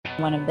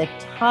one of the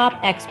top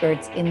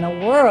experts in the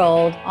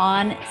world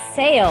on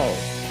sales.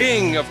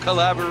 King of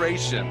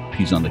collaboration.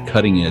 He's on the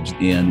cutting edge,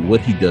 and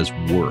what he does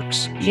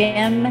works.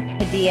 Jim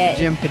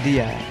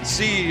Padilla.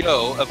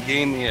 CEO of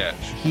Gain the Edge.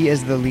 He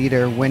is the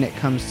leader when it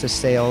comes to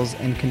sales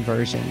and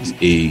conversions.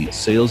 A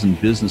sales and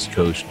business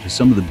coach to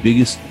some of the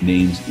biggest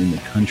names in the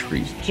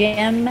country.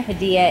 Jim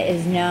Padilla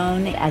is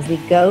known as the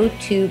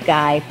go-to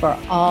guy for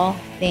all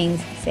things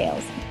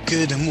sales.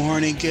 Good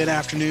morning, good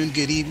afternoon,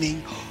 good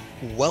evening.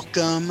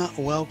 Welcome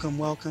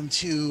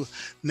to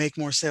Make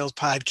More Sales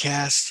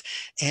Podcast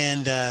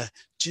and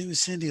Jim and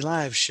Cyndi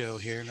live show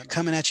here.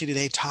 Coming at you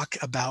today, talk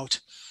about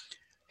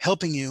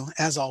helping you,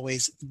 as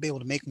always, be able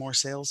to make more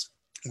sales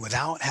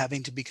without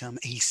having to become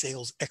a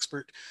sales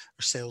expert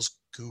or sales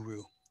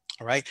guru.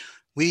 All right.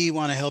 We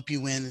want to help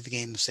you win the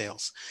game of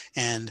sales.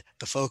 And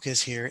the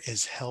focus here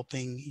is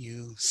helping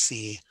you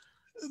see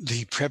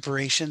the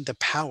preparation, the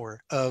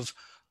power of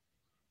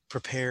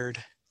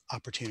prepared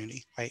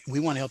opportunity, right? We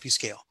want to help you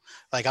scale.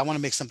 Like, I want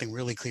to make something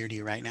really clear to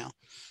you right now,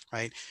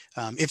 right?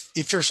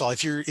 If first of all,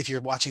 if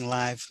you're watching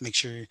live, make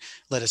sure you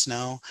let us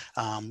know.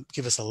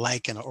 Give us a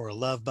like or a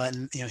love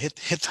button.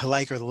 Hit the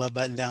like or the love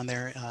button down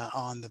there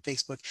on the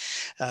Facebook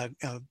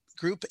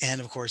group. And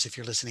of course, if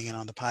you're listening in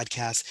on the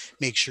podcast,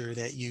 make sure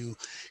that you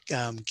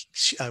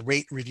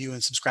rate, review,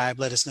 and subscribe.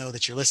 Let us know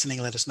that you're listening.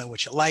 Let us know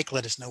what you like.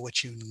 Let us know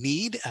what you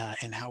need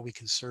and how we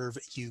can serve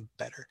you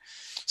better.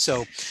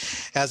 So,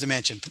 as I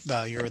mentioned,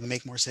 you're the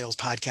Make More Sales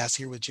podcast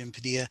here with Jim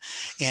Padilla,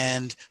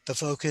 and the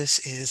focus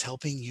is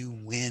helping you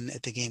win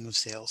at the game of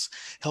sales,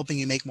 helping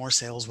you make more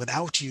sales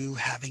without you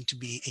having to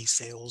be a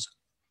sales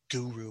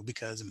guru,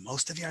 because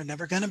most of you are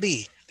never going to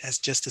be. That's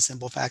just the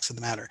simple facts of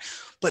the matter.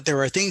 But there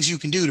are things you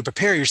can do to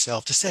prepare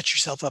yourself, to set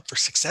yourself up for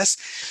success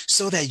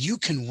so that you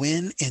can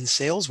win in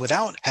sales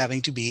without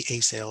having to be a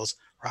sales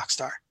rock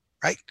star.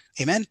 Right?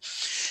 Amen.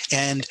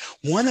 And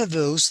one of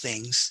those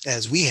things,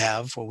 as we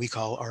have what we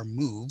call our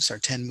moves, our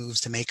 10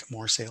 moves to make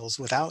more sales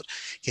without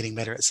getting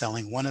better at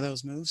selling, one of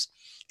those moves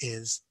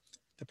is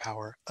the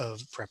power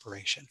of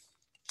preparation.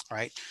 All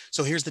right.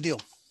 So here's the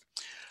deal.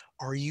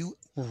 Are you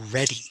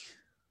ready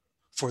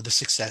for the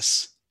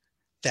success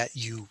that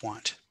you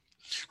want?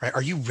 Right?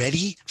 Are you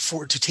ready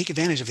to take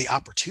advantage of the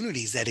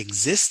opportunities that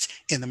exist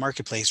in the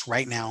marketplace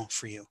right now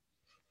for you?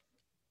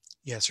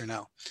 Yes or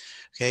no?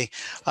 Okay.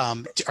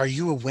 Are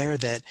you aware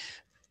that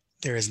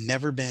there has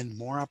never been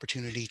more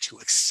opportunity to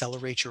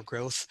accelerate your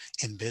growth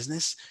in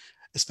business,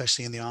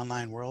 especially in the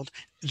online world,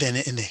 than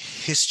in the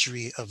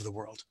history of the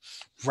world?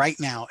 Right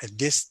now, at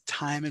this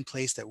time and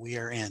place that we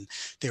are in,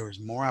 there is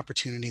more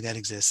opportunity that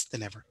exists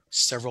than ever.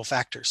 Several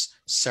factors,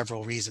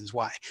 several reasons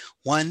why.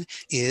 One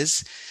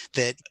is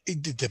that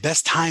the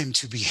best time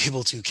to be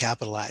able to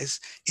capitalize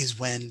is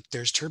when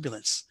there's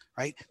turbulence.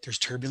 Right? There's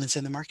turbulence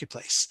in the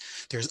marketplace.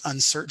 There's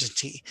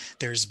uncertainty.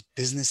 There are some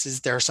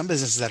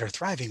businesses that are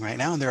thriving right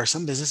now, and there are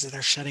some businesses that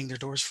are shutting their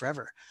doors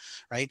forever.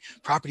 Right?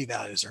 Property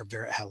values have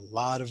a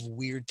lot of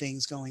weird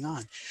things going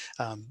on.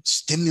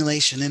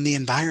 Stimulation in the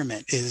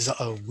environment is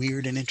a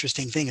weird and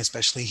interesting thing,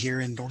 especially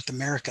here in North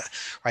America.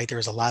 Right?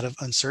 There's a lot of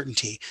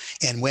uncertainty,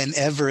 and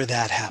whenever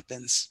that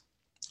happens,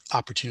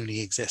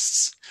 opportunity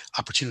exists.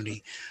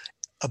 Opportunity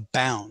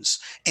abounds,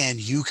 and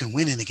you can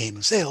win in the game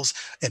of sales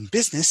and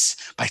business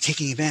by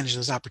taking advantage of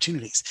those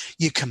opportunities.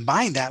 You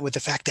combine that with the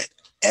fact that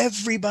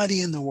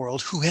everybody in the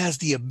world who has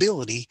the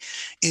ability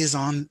is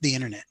on the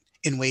internet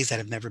in ways that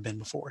have never been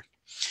before.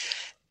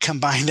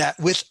 Combine that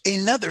with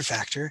another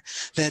factor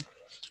that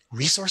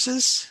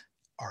resources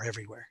are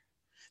everywhere.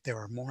 There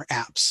are more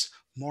apps,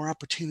 more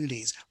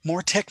opportunities,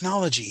 more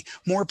technology,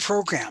 more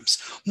programs,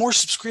 more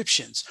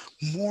subscriptions,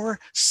 more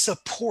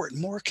support,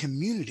 more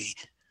community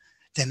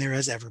than there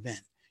has ever been.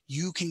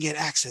 You can get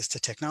access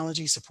to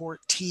technology, support,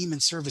 team,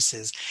 and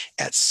services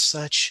at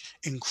such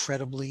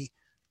incredibly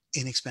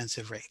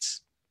inexpensive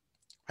rates.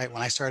 Right?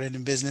 When I started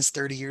in business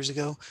 30 years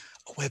ago,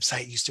 a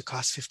website used to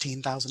cost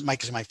 $15,000.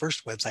 My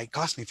first website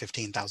cost me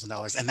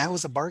 $15,000, and that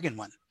was a bargain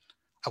one.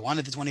 I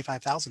wanted the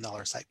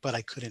 $25,000 site, but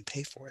I couldn't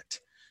pay for it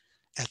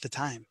at the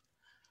time.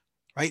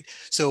 Right?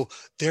 So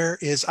there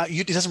is,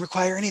 it doesn't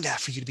require any of that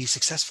for you to be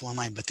successful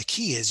online, but the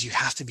key is you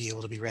have to be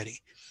able to be ready.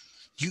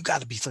 You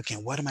got to be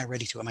looking, what am I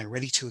ready to? Am I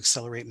ready to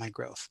accelerate my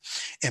growth?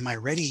 Am I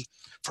ready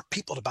for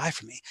people to buy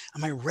from me?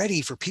 Am I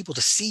ready for people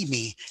to see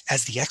me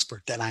as the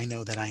expert that I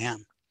know that I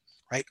am?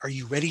 Right? Are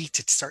you ready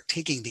to start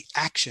taking the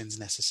actions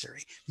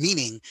necessary?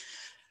 Meaning,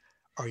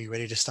 are you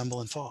ready to stumble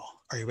and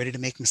fall? Are you ready to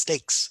make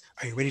mistakes?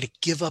 Are you ready to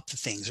give up the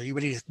things?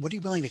 What are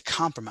you willing to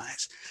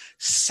compromise,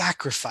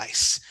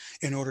 sacrifice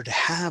in order to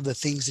have the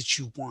things that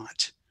you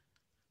want?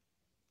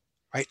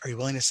 Right? Are you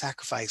willing to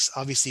sacrifice?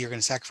 Obviously, you're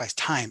going to sacrifice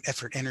time,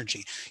 effort,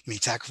 energy. You may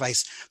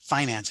sacrifice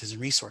finances and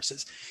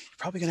resources. You're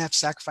probably going to have to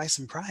sacrifice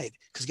some pride,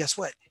 because guess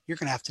what? You're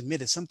going to have to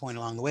admit at some point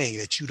along the way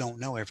that you don't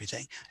know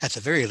everything. At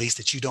the very least,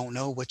 that you don't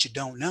know what you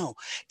don't know.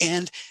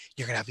 And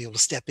you're going to have to be able to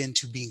step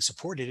into being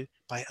supported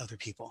by other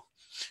people.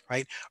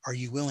 Right? Are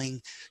you willing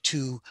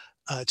to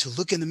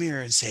look in the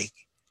mirror and say,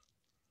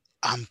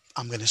 I'm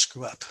going to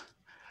screw up.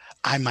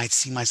 I might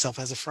see myself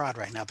as a fraud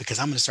right now because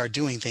I'm going to start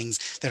doing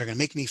things that are going to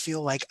make me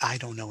feel like I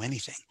don't know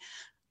anything.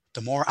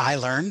 The more I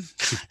learn,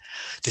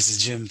 this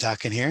is Jim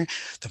talking here,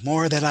 the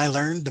more that I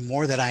learn, the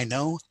more that I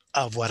know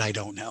of what I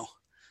don't know.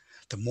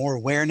 The more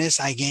awareness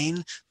I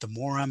gain, the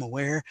more I'm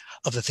aware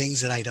of the things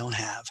that I don't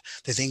have,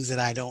 the things that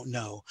I don't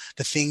know,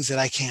 the things that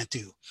I can't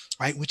do,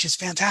 right? Which is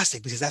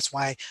fantastic because that's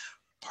why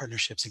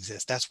partnerships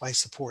exist. That's why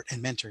support and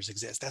mentors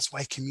exist. That's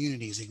why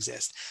communities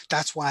exist.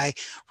 That's why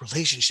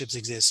relationships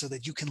exist so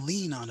that you can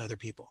lean on other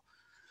people.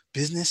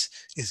 Business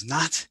is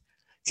not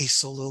a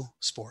solo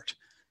sport,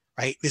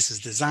 right? This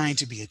is designed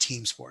to be a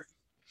team sport.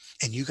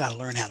 And you got to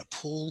learn how to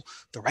pull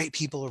the right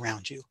people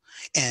around you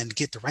and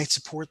get the right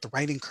support, the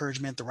right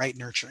encouragement, the right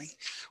nurturing,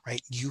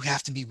 right? You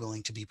have to be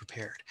willing to be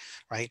prepared,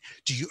 right?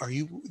 Are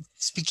you,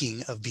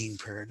 speaking of being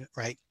prepared,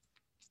 right?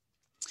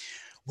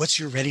 What's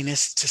your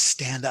readiness to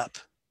stand up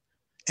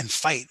and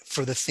fight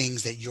for the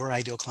things that your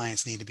ideal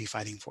clients need to be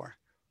fighting for?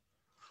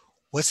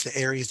 What's the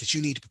areas that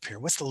you need to prepare?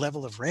 What's the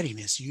level of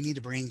readiness you need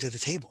to bring to the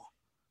table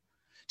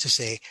to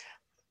say,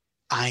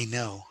 I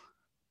know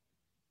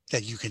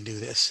that you can do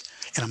this,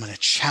 and I'm going to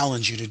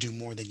challenge you to do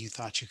more than you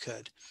thought you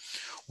could.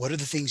 What are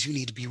the things you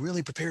need to be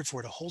really prepared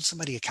for to hold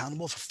somebody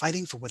accountable for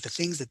fighting for what the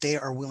things that they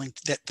are willing,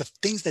 that the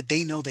things that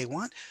they know they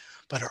want,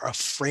 but are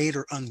afraid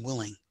or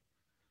unwilling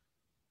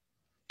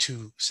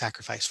to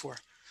sacrifice for?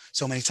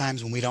 So many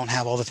times when we don't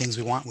have all the things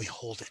we want, we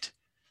hold it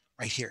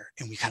right here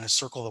and we kind of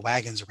circle the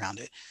wagons around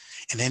it.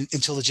 And then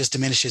until it just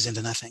diminishes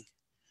into nothing.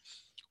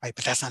 Right.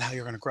 But that's not how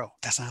you're going to grow.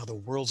 That's not how the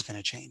world's going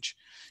to change.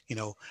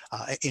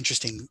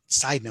 Interesting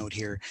side note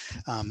here.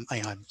 I'm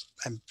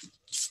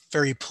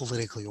very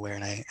politically aware,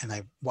 and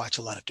I watch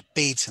a lot of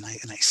debates, and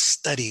I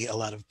study a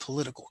lot of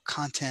political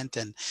content,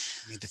 and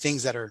I mean the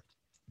things that are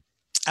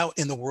out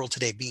in the world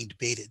today being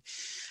debated.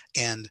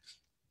 And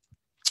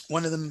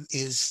one of them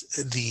is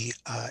the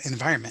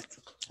environment,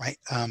 right?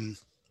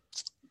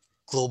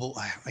 Global.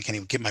 I can't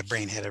even get my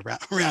brain head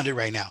around it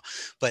right now,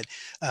 but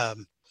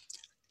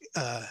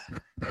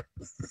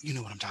you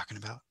know what I'm talking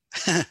about.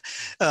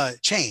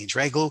 Change,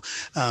 right?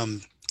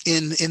 In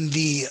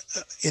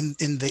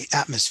the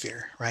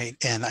atmosphere, right?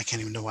 And I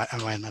can't even know why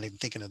I'm not even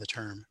thinking of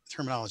the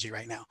terminology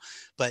right now,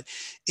 but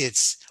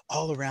it's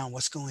all around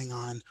what's going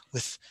on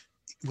with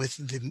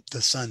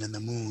the sun and the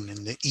moon and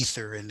the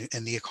ether and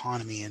the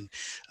economy and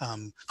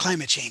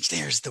climate change.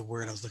 There's the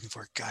word I was looking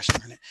for. Gosh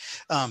darn it.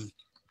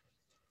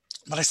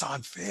 But I saw a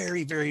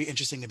very, very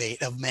interesting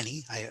debate of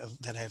many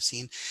that I have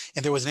seen.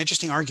 And there was an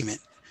interesting argument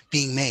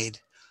being made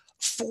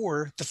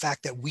for the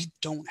fact that we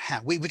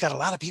got a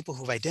lot of people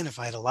who've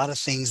identified a lot of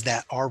things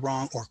that are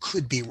wrong or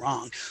could be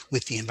wrong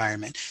with the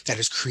environment that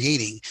is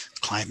creating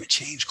climate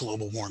change,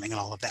 global warming, and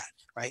all of that,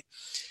 right?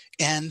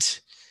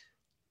 And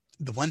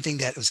the one thing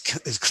that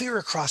is clear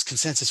across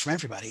consensus from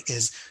everybody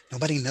is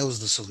nobody knows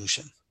the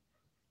solution.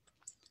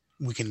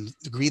 We can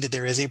agree that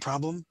there is a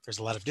problem. There's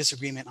a lot of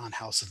disagreement on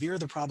how severe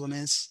the problem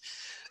is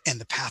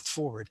and the path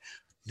forward.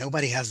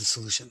 Nobody has the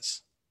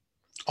solutions.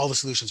 All the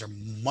solutions are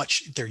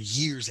they're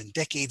years and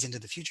decades into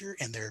the future,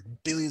 and they're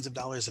billions of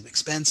dollars of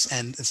expense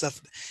and stuff.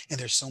 And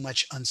there's so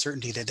much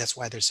uncertainty that's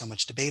why there's so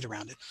much debate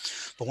around it.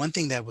 But one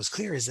thing that was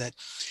clear is that,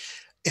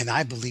 and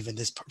I believe in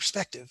this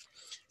perspective,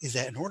 is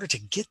that in order to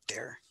get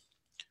there,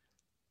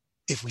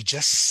 if we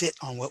just sit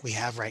on what we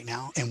have right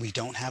now and we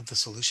don't have the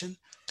solution,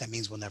 that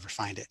means we'll never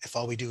find it. If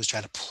all we do is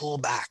try to pull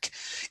back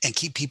and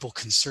keep people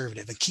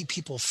conservative and keep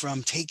people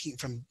from taking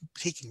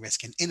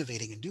risk and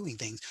innovating and doing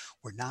things,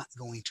 we're not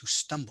going to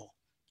stumble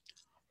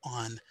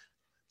on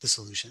the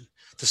solution.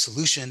 The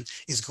solution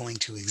is going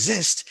to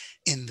exist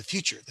in the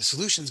future. The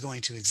solution is going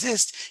to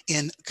exist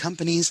in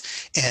companies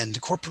and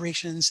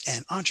corporations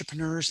and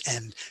entrepreneurs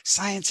and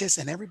scientists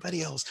and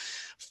everybody else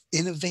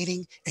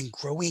innovating and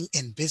growing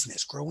in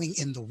business, growing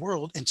in the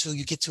world, until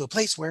you get to a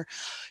place where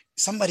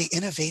somebody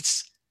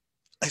innovates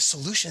a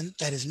solution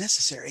that is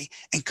necessary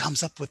and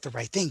comes up with the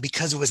right thing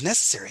because it was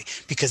necessary,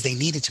 because they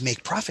needed to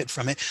make profit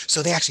from it.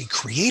 So they actually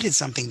created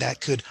something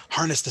that could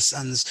harness the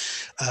sun's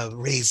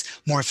rays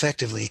more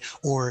effectively,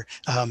 or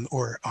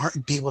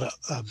be able to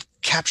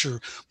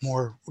capture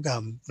more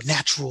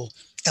natural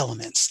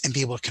elements and be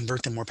able to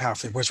convert them more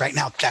powerfully. Whereas right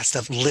now, that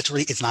stuff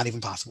literally, it's not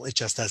even possible. It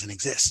just doesn't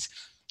exist.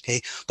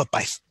 Okay. But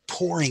by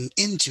pouring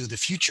into the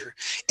future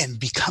and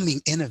becoming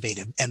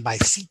innovative and by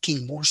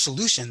seeking more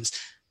solutions,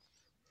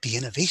 the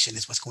innovation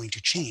is what's going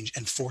to change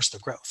and force the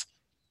growth.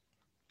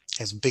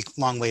 There's a big,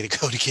 long way to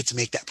go to get to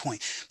make that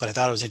point. But I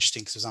thought it was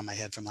interesting because it was on my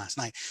head from last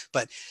night.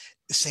 But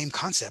the same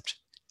concept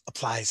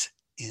applies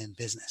in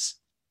business.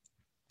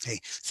 Okay,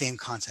 same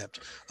concept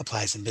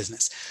applies in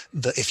business.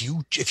 If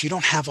you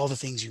don't have all the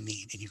things you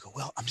need and you go,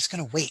 well, I'm just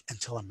going to wait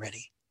until I'm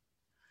ready,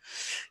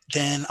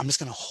 then I'm just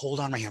going to hold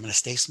on right here. I'm going to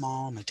stay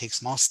small. I'm going to take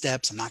small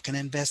steps. I'm not going to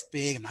invest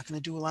big. I'm not going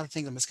to do a lot of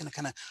things. I'm just going to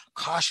kind of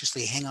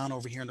cautiously hang on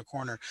over here in the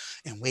corner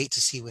and wait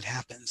to see what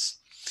happens.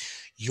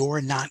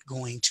 You're not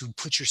going to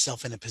put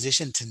yourself in a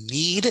position to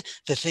need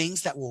the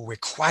things that will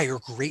require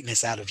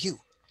greatness out of you.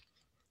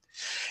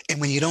 And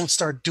when you don't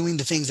start doing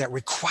the things that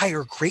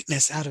require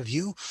greatness out of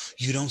you,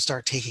 you don't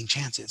start taking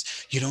chances.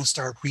 You don't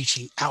start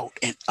reaching out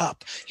and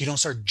up. You don't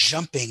start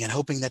jumping and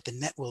hoping that the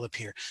net will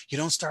appear. You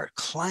don't start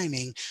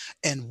climbing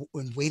and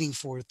waiting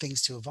for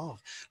things to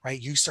evolve,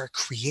 right? You start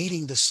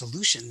creating the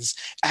solutions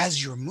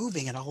as you're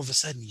moving, and all of a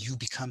sudden you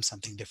become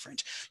something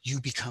different. You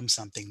become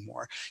something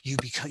more.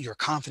 Your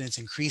confidence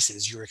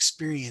increases, your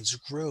experience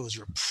grows,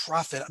 your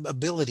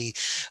profitability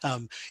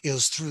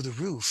is through the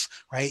roof,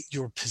 right?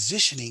 Your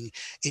positioning,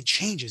 it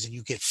changes, and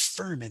you get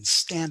firm and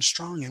stand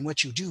strong in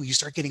what you do. You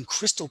start getting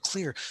crystal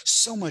clear,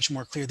 so much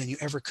more clear than you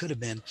ever could have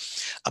been,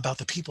 about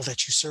the people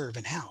that you serve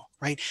and how,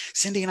 right?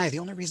 Cyndi and I, the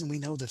only reason we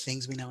know the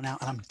things we know now,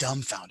 and I'm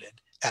dumbfounded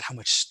at how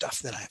much stuff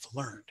that I've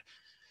learned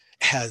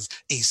as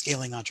a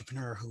scaling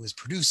entrepreneur who has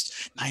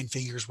produced 9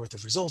 figures worth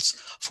of results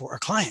for our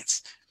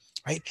clients,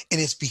 right?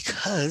 And it's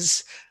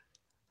because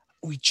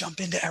we jump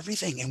into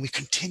everything and we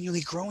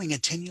continually growing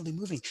and continually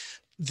moving.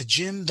 The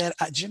Jim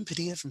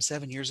Padilla from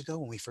 7 years ago,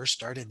 when we first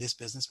started this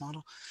business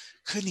model,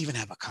 couldn't even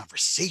have a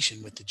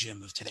conversation with the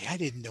Jim of today. I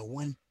didn't know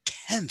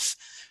 1/10,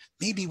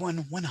 maybe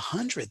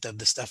 1/100th of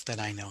the stuff that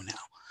I know now,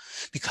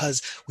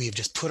 because we have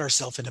just put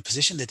ourselves in a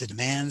position that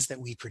demands that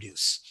we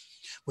produce,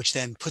 which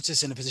then puts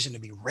us in a position to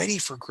be ready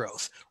for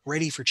growth,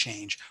 ready for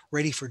change,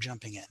 ready for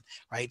jumping in,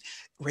 right?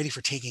 Ready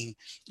for taking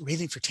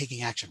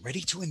action,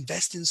 ready to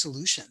invest in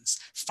solutions,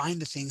 find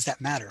the things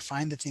that matter,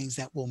 find the things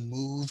that will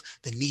move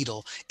the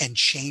needle and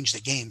change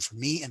the game for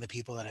me and the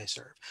people that I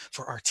serve,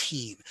 for our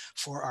team,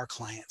 for our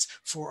clients,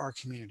 for our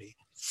community,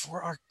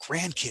 for our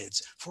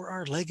grandkids, for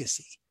our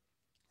legacy,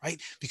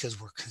 right? Because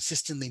we're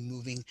consistently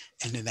moving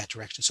and in that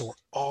direction. So we're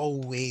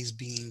always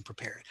being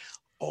prepared,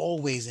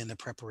 always in the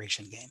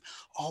preparation game,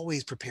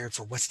 always prepared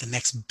for what's the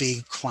next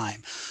big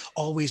climb,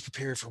 always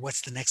prepared for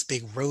what's the next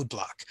big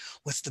roadblock,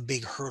 what's the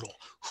big hurdle,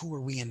 who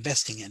are we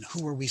investing in,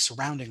 who are we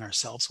surrounding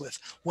ourselves with,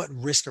 what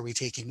risk are we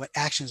taking, what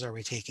actions are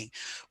we taking,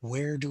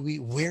 where do we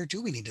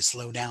need to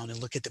slow down and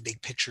look at the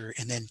big picture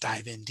and then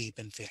dive in deep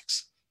and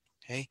fix.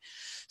 Okay.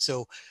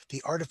 So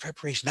the art of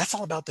preparation, that's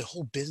all about the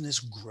whole business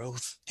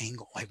growth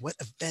angle. Like, what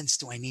events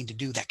do I need to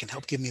do that can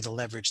help give me the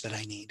leverage that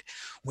I need?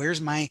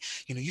 Where's my,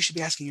 you should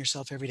be asking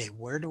yourself every day,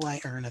 where do I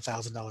earn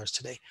 $1,000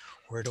 today?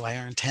 Where do I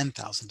earn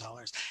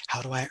 $10,000?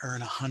 How do I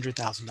earn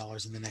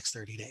 $100,000 in the next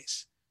 30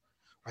 days?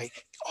 Right?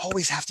 You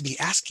always have to be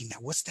asking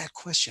that. What's that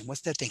question?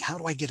 What's that thing? How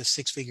do I get a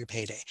 6-figure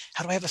payday?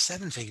 How do I have a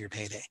 7-figure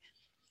payday?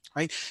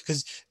 Right?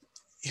 Because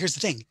here's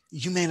the thing,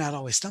 you may not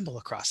always stumble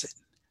across it,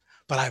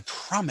 but I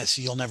promise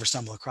you'll never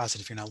stumble across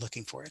it if you're not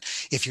looking for it,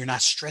 if you're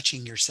not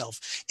stretching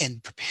yourself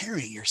and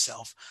preparing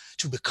yourself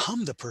to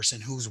become the person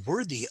who's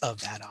worthy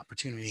of that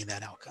opportunity and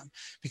that outcome.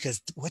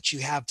 Because what you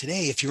have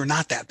today, if you're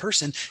not that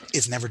person,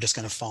 is never just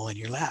going to fall in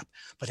your lap.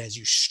 But as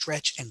you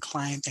stretch and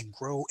climb and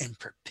grow and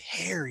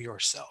prepare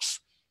yourself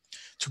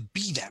to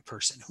be that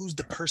person, who's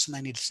the person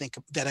I need to think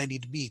that I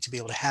need to be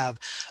able to have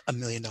 $1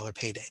 million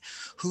payday?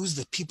 Who's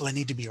the people I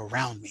need to be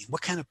around me?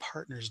 What kind of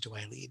partners do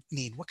I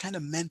need? What kind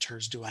of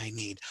mentors do I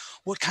need?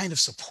 What kind of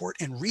support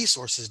and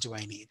resources do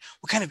I need?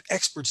 What kind of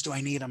experts do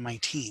I need on my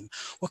team?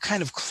 What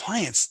kind of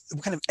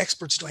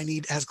experts do I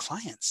need as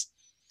clients?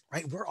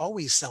 Right? We're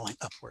always selling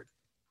upward.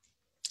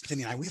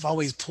 We've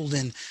always pulled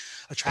in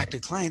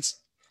attracted clients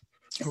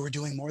who are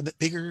doing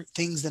bigger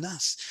things than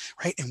us,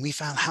 right? And we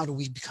found, how do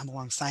we become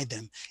alongside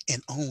them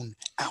and own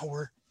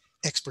our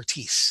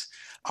expertise,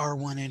 our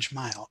 1-inch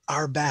mile,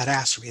 our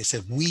badassery? I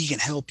said, we can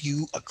help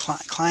you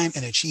climb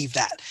and achieve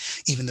that,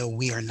 even though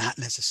we are not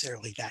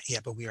necessarily that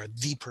yet, but we are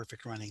the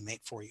perfect running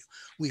mate for you.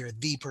 We are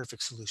the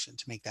perfect solution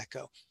to make that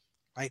go,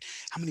 right?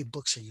 How many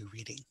books are you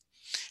reading?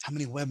 How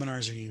many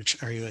webinars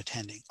are you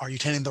attending? Are you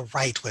attending the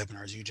right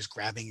webinars? Are you just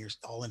grabbing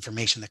all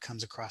information that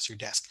comes across your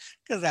desk?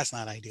 Because that's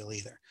not ideal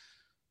either.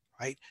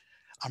 Right?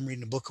 I'm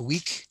reading a book a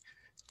week,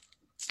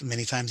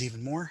 many times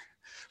even more,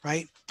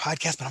 right?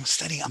 Podcast, but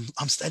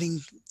I'm studying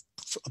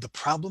the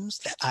problems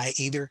that I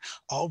either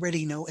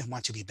already know and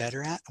want to be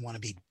better at, I want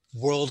to be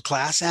world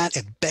class at,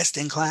 and best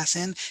in class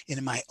in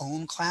my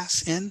own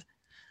class in,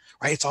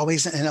 right? It's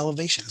always an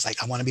elevation. It's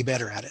like, I want to be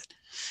better at it.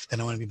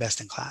 Then I want to be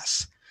best in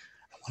class.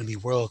 I want to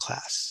be world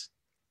class.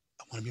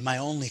 I want to be my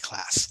only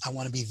class. I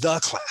want to be the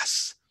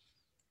class,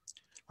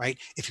 right?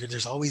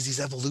 There's always these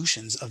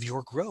evolutions of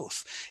your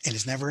growth, and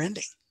it's never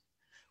ending.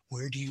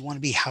 Where do you want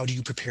to be? How do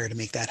you prepare to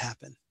make that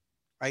happen,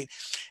 right?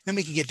 Then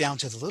we can get down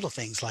to the little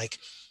things like,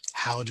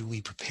 how do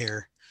we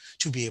prepare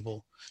to be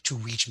able to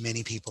reach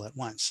many people at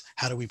once?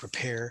 How do we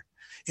prepare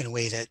in a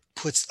way that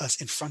puts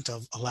us in front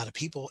of a lot of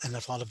people and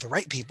a lot of the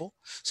right people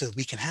so that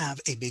we can have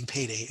a big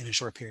payday in a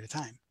short period of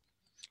time?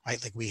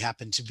 Right? Like, we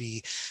happen to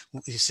be,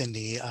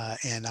 Cyndi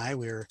and I,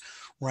 we're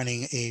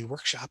running a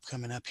workshop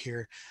coming up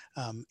here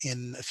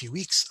in a few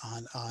weeks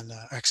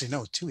actually,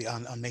 no, 2 weeks,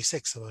 on May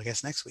 6th. So I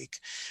guess next week,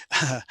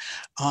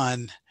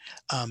 on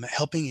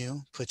helping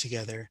you put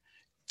together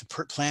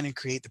plan and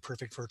create the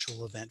perfect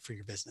virtual event for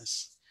your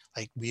business.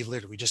 Like, we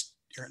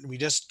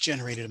just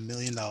generated $1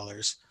 million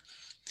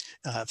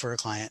for a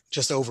client,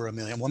 just over $1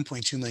 million,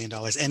 $1.2 million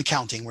and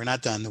counting. We're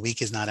not done. The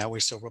week is not out.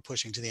 We're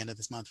pushing to the end of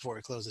this month before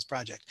we close this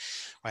project,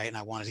 right? And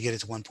I wanted to get it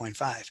to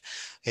 1.5.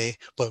 Okay,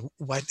 but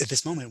what at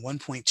this moment,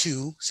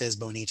 1.2 says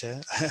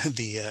Bonita,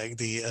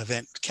 the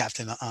event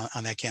captain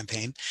on that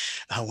campaign.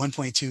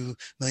 $1.2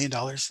 million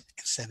in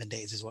 7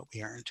 days is what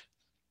we earned.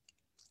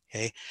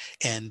 Okay,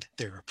 and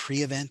there are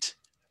pre-event,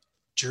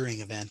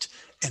 during event,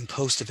 and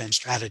post-event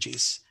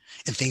strategies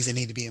and things that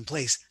need to be in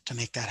place to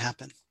make that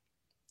happen.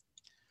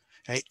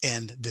 Right.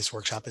 And this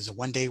workshop is a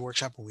 1-day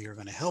workshop where we are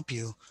going to help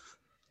you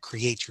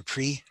create your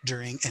pre,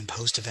 during, and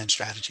post-event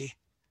strategy.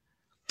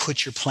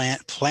 Put your plan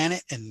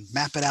it and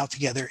map it out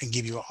together and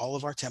give you all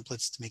of our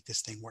templates to make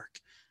this thing work.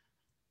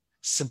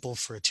 Simple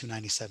for a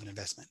 $297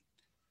 investment.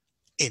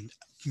 A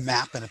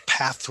map and a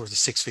path towards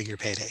a 6-figure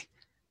payday.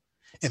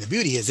 And the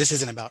beauty is this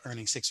isn't about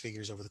earning 6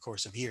 figures over the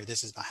course of a year.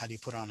 This is about how do you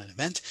put on an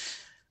event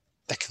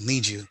that can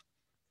lead you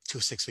to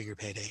a 6-figure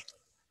payday,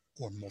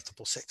 or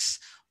multiple 6,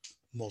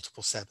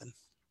 multiple 7.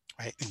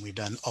 Right? And we've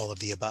done all of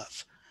the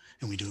above,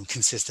 and we do them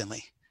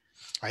consistently,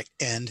 right?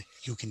 And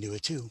you can do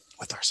it too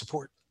with our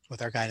support,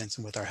 with our guidance,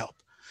 and with our help.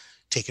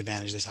 Take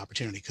advantage of this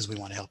opportunity because we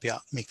want to help you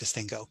out, make this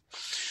thing go.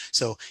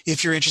 So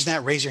if you're interested in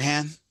that, raise your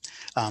hand.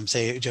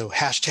 Say, Joe,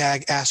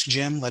 hashtag Ask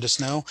Jim. Let us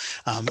know.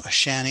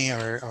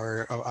 Shani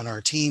or on our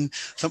team,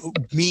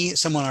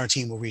 someone on our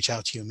team will reach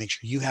out to you and make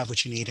sure you have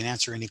what you need and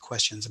answer any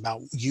questions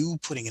about you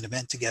putting an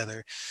event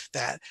together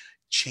that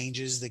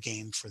changes the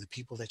game for the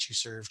people that you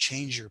serve,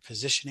 change your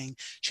positioning,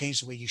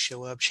 change the way you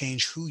show up,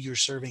 change who you're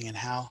serving and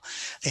how,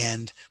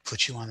 and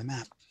put you on the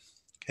map.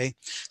 Okay.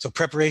 So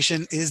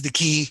preparation is the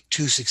key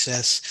to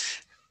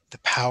success, the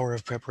power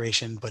of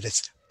preparation, but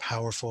it's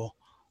powerful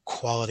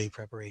quality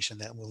preparation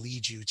that will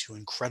lead you to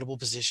incredible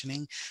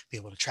positioning, be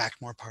able to attract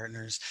more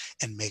partners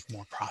and make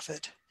more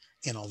profit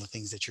in all the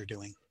things that you're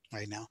doing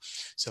right now.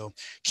 So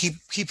keep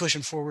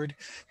pushing forward,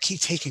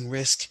 keep taking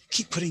risk,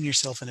 keep putting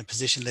yourself in a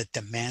position that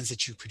demands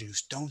that you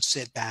produce. Don't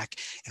sit back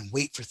and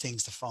wait for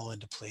things to fall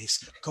into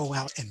place. Go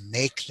out and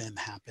make them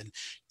happen.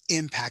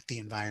 Impact the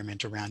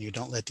environment around you.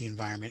 Don't let the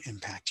environment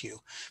impact you.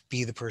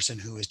 Be the person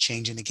who is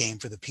changing the game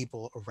for the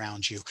people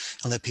around you,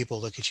 and let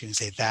people look at you and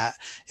say, that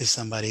is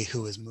somebody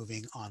who is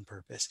moving on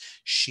purpose.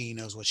 She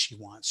knows what she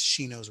wants.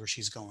 She knows where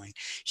she's going.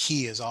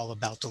 He is all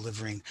about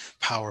delivering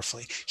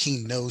powerfully.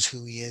 He knows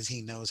who he is.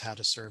 He knows how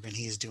to serve, and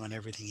he is doing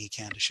everything he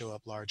can to show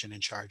up large and in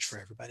charge for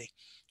everybody.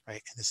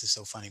 Right. And this is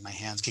so funny. My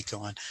hands get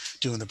going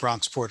doing the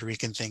Bronx Puerto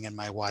Rican thing, and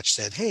my watch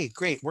said, hey,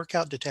 great,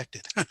 workout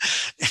detected.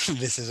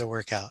 This is a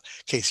workout,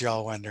 in case you're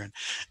all wondering.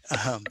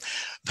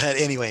 But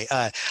anyway,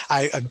 I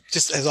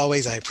just, as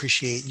always, I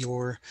appreciate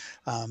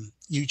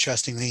you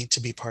trusting me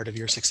to be part of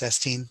your success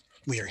team.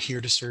 We are here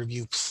to serve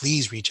you.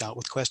 Please reach out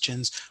with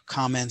questions,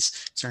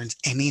 comments, concerns,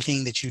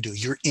 anything that you do.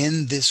 You're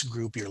in this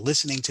group. You're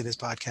listening to this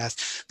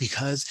podcast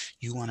because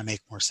you want to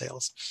make more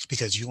sales,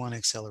 because you want to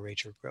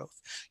accelerate your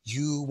growth.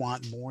 You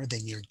want more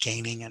than you're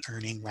gaining and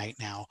earning right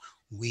now.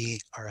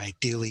 We are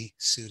ideally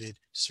suited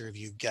to serve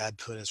you. God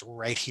put us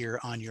right here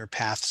on your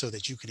path so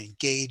that you can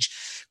engage,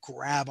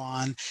 grab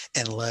on,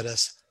 and let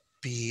us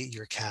be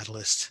your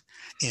catalyst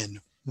in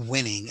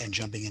winning and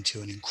jumping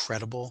into an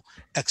incredible,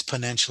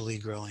 exponentially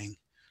growing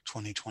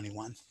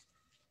 2021.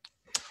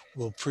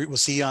 We'll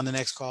see you on the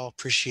next call.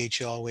 Appreciate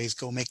you always.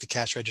 Go make the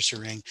cash register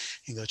ring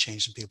and go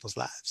change some people's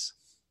lives.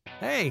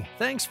 Hey,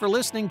 thanks for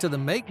listening to the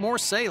Make More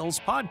Sales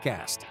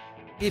podcast.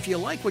 If you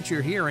like what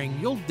you're hearing,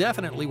 you'll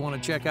definitely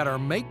want to check out our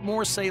Make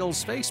More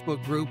Sales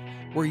Facebook group,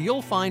 where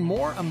you'll find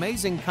more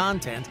amazing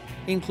content,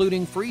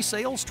 including free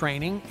sales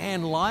training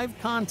and live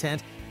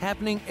content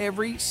happening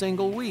every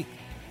single week.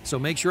 So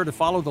make sure to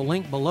follow the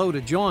link below to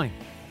join.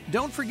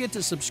 Don't forget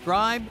to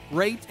subscribe,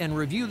 rate, and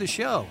review the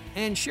show,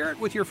 and share it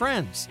with your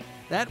friends.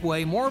 That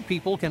way, more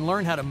people can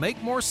learn how to make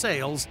more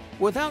sales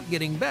without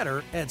getting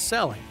better at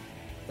selling.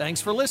 Thanks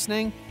for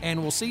listening,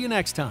 and we'll see you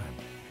next time.